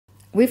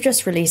We've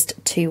just released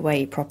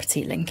two-way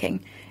property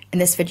linking. In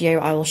this video,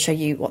 I will show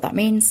you what that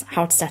means,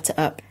 how to set it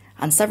up,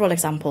 and several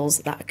examples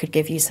that could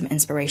give you some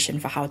inspiration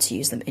for how to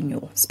use them in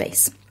your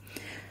space.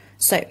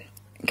 So,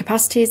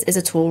 Capacities is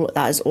a tool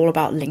that is all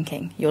about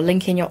linking. You're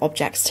linking your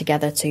objects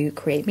together to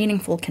create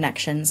meaningful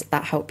connections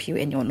that help you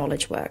in your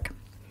knowledge work.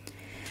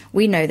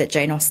 We know that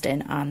Jane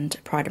Austen and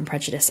Pride and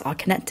Prejudice are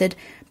connected,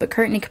 but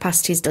currently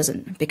Capacities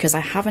doesn't, because I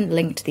haven't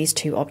linked these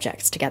two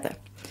objects together.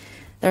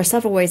 There are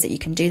several ways that you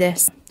can do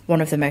this. One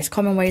of the most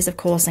common ways, of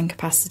course, in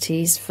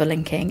Capacities for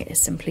linking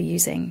is simply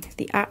using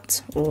the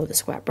 @ or the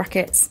square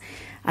brackets,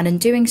 and in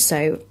doing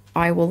so,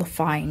 I will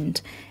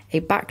find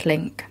a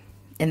backlink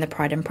in the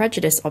Pride and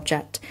Prejudice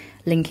object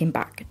linking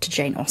back to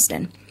Jane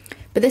Austen.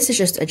 But this is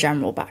just a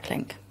general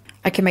backlink.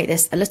 I can make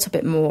this a little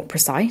bit more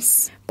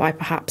precise by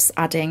perhaps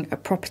adding a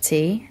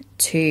property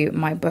to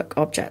my book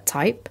object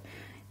type.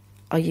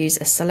 I'll use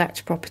a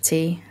select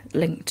property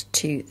linked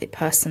to the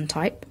person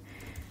type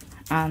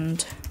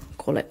and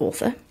call it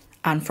author.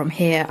 And from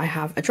here I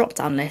have a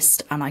drop-down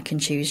list and I can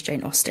choose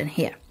Jane Austen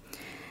here.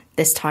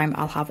 This time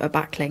I'll have a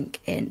backlink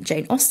in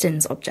Jane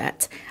Austen's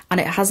object, and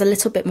it has a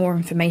little bit more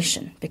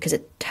information because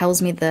it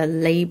tells me the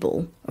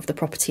label of the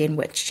property in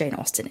which Jane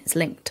Austen is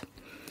linked.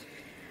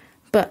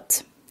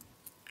 But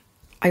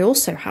I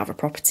also have a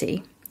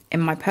property in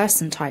my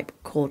person type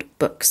called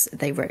books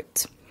they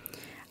wrote.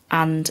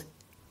 And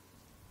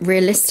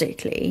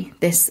realistically,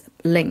 this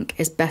link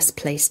is best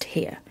placed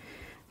here.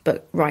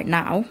 But right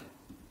now,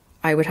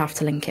 I would have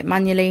to link it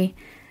manually,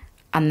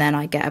 and then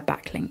I get a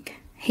backlink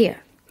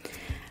here.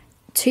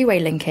 Two-way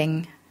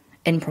linking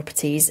in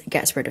properties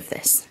gets rid of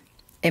this.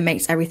 It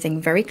makes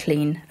everything very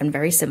clean and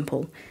very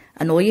simple,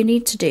 and all you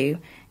need to do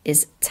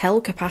is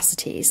tell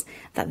Capacities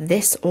that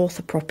this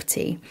author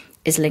property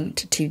is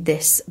linked to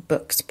this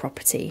books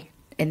property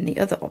in the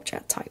other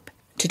object type.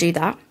 To do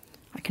that,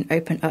 I can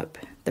open up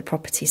the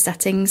property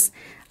settings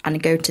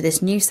and go to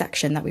this new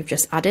section that we've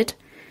just added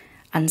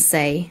and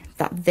say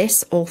that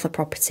this author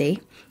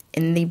property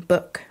in the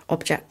book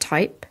object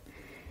type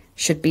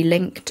should be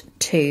linked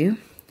to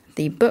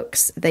the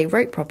books they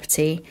wrote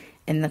property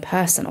in the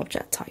person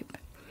object type.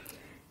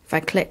 If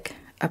I click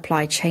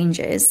apply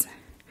changes,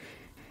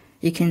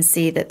 you can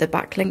see that the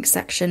backlink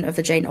section of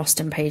the Jane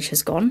Austen page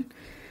has gone.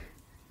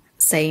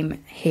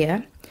 Same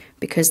here,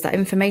 because that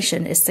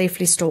information is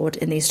safely stored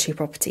in these two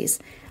properties.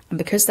 And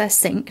because they're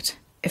synced,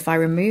 if I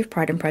remove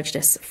Pride and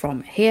Prejudice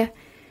from here,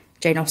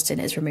 Jane Austen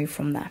is removed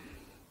from there.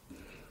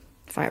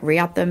 If I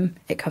re-add them,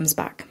 it comes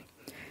back.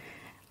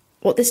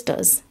 What this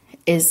does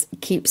is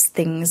keeps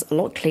things a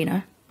lot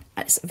cleaner.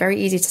 It's very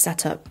easy to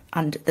set up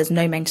and there's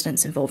no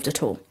maintenance involved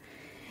at all.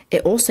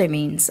 It also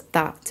means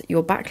that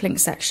your backlink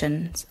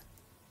sections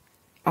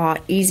are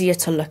easier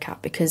to look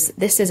at because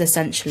this is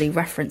essentially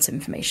reference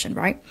information,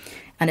 right?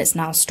 And it's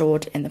now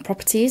stored in the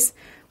properties,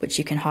 which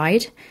you can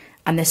hide.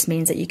 And this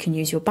means that you can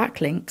use your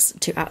backlinks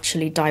to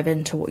actually dive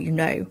into what you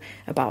know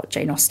about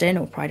Jane Austen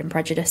or Pride and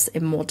Prejudice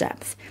in more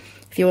depth.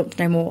 If you want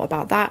to know more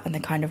about that and the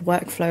kind of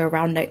workflow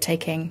around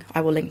note-taking,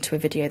 I will link to a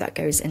video that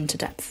goes into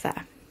depth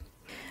there.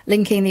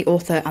 Linking the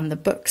author and the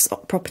books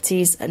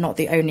properties are not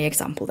the only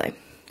example though.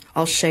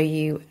 I'll show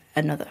you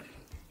another.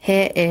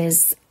 Here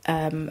is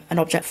an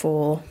object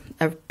for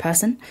a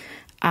person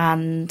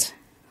and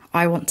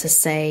I want to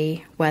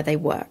say where they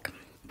work.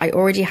 I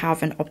already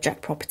have an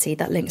object property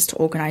that links to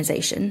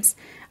organisations,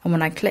 and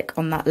when I click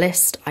on that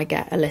list, I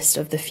get a list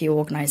of the few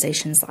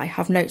organisations that I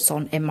have notes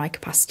on in my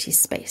Capacities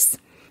space.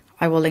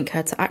 I will link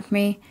her to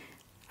Acme,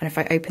 and if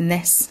I open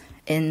this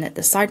in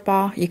the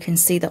sidebar, you can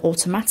see that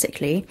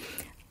automatically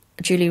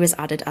Julie was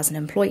added as an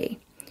employee.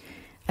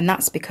 And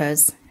that's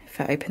because if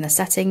I open the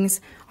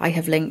settings, I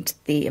have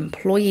linked the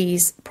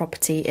employees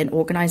property in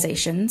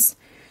organisations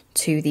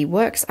to the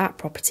works at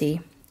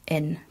property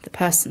in the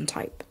person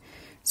type.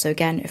 So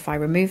again, if I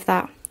remove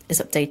that, it's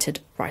updated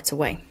right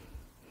away.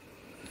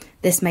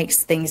 This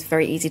makes things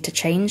very easy to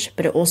change,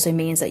 but it also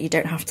means that you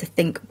don't have to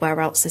think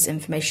where else this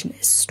information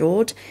is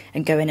stored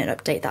and go in and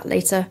update that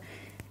later.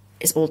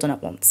 It's all done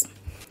at once.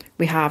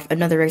 We have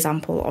another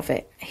example of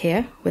it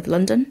here with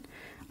London.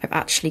 I've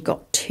actually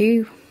got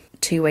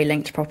two-way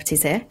linked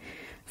properties here.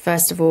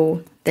 First of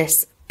all,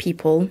 this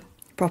people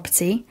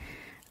property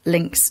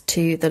links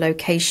to the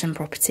location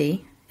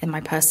property in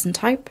my person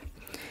type,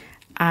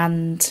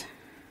 and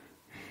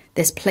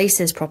this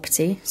places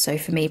property, so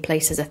for me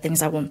places are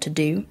things I want to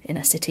do in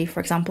a city, for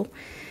example,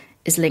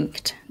 is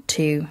linked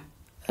to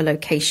a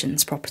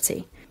locations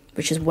property,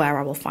 which is where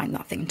I will find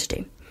that thing to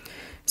do.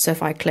 So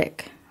if I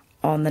click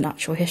on the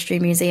Natural History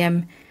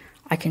Museum,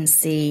 I can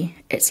see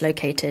it's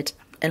located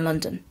in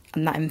London,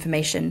 and that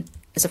information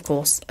is of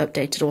course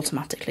updated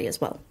automatically as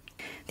well.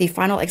 The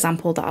final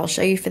example that I'll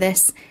show you for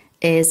this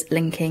is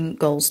linking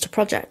goals to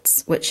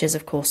projects, which is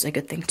of course a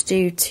good thing to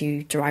do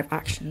to derive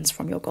actions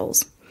from your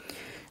goals.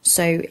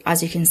 So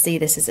as you can see,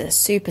 this is a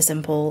super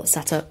simple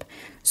setup.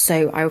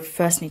 So I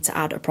first need to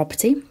add a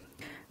property. I'm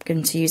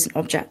going to use an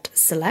object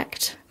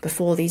select.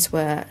 Before these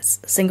were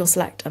single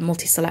select and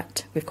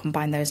multi-select. We've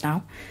combined those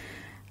now.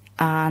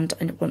 And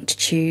I want to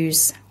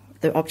choose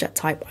the object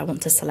type I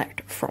want to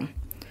select from.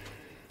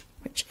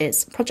 which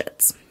is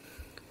projects.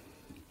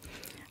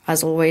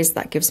 As always,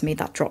 that gives me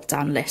that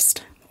drop-down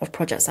list of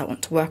projects I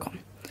want to work on.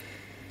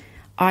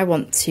 I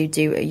want to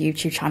do a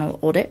YouTube channel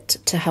audit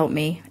to help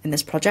me in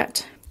this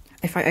project.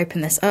 If I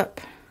open this up,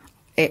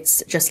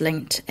 it's just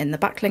linked in the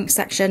backlink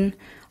section.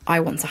 I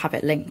want to have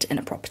it linked in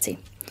a property.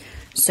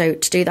 So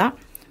to do that,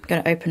 I'm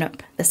going to open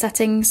up the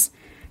settings,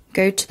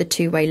 go to the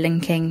two-way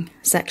linking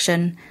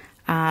section,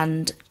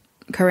 and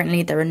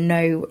currently there are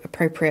no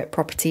appropriate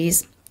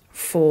properties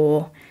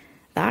for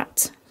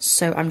that.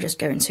 So I'm just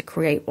going to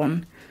create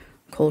one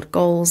called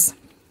goals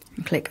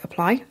and click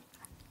apply.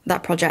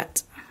 That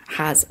project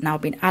has now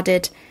been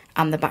added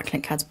and the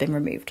backlink has been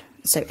removed.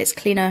 So it's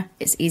cleaner,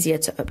 it's easier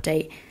to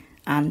update,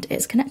 and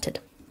it's connected.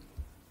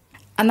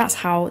 And that's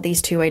how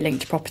these two-way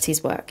linked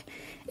properties work.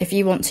 If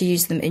you want to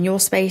use them in your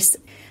space,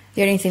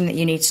 the only thing that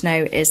you need to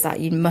know is that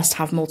you must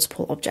have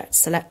multiple objects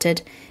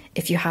selected.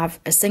 If you have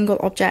a single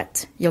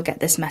object, you'll get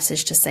this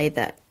message to say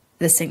that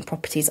the sync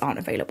properties aren't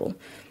available.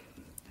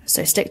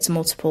 So stick to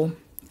multiple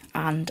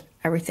and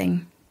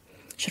everything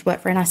should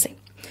work very nicely.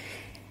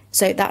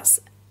 So that's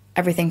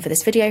everything for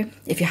this video.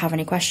 If you have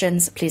any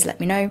questions, please let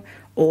me know.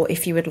 Or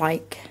if you would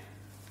like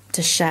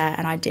to share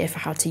an idea for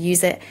how to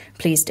use it,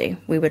 please do.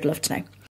 We would love to know.